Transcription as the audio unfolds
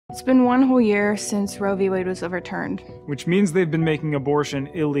It's been one whole year since Roe v. Wade was overturned. Which means they've been making abortion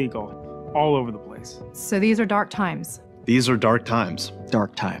illegal all over the place. So these are dark times. These are dark times.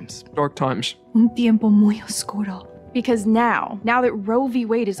 Dark times. Dark times. Un tiempo muy oscuro. Because now that Roe v.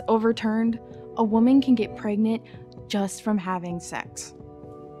 Wade is overturned, a woman can get pregnant just from having sex.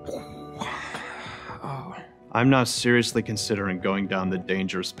 Oh. I'm now seriously considering going down the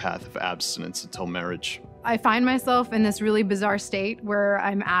dangerous path of abstinence until marriage. I find myself in this really bizarre state where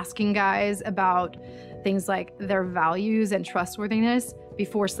I'm asking guys about things like their values and trustworthiness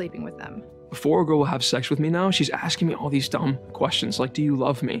before sleeping with them. Before a girl will have sex with me now, she's asking me all these dumb questions like, do you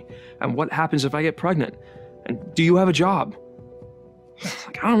love me? And what happens if I get pregnant? And do you have a job?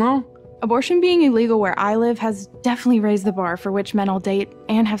 Like, I don't know. Abortion being illegal where I live has definitely raised the bar for which men I'll date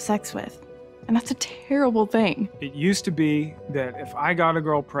and have sex with. And that's a terrible thing. It used to be that if I got a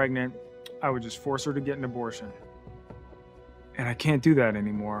girl pregnant, I would just force her to get an abortion. And I can't do that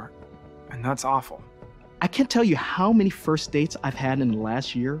anymore. And that's awful. I can't tell you how many first dates I've had in the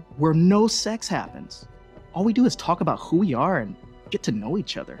last year where no sex happens. All we do is talk about who we are and get to know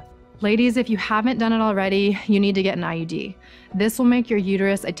each other. Ladies, if you haven't done it already, you need to get an IUD. This will make your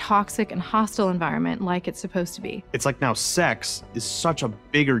uterus a toxic and hostile environment like it's supposed to be. It's like now sex is such a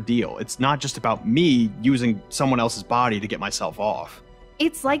bigger deal. It's not just about me using someone else's body to get myself off.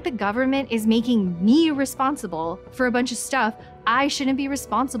 It's like the government is making me responsible for a bunch of stuff I shouldn't be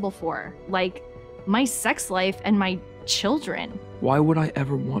responsible for, like my sex life and my children. Why would I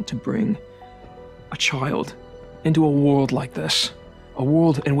ever want to bring a child into a world like this? A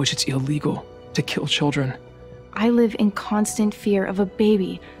world in which it's illegal to kill children. I live in constant fear of a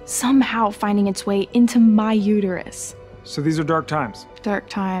baby somehow finding its way into my uterus. So these are dark times. Dark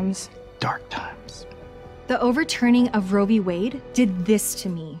times. Dark times. The overturning of Roe v. Wade did this to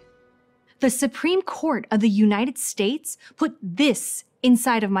me. The Supreme Court of the United States put this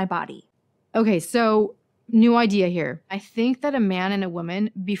inside of my body. Okay, so new idea here. I think that a man and a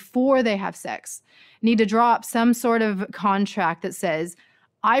woman, before they have sex, need to draw up some sort of contract that says,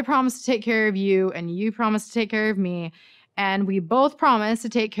 I promise to take care of you and you promise to take care of me, and we both promise to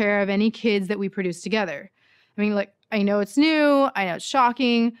take care of any kids that we produce together. I mean, like, I know it's new, I know it's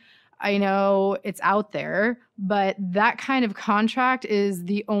shocking, I know it's out there, but that kind of contract is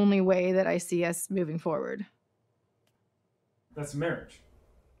the only way that I see us moving forward. That's marriage.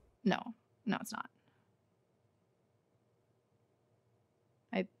 No, it's not.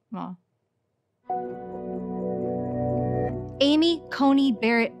 Well. Amy Coney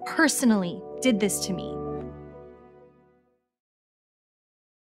Barrett personally did this to me.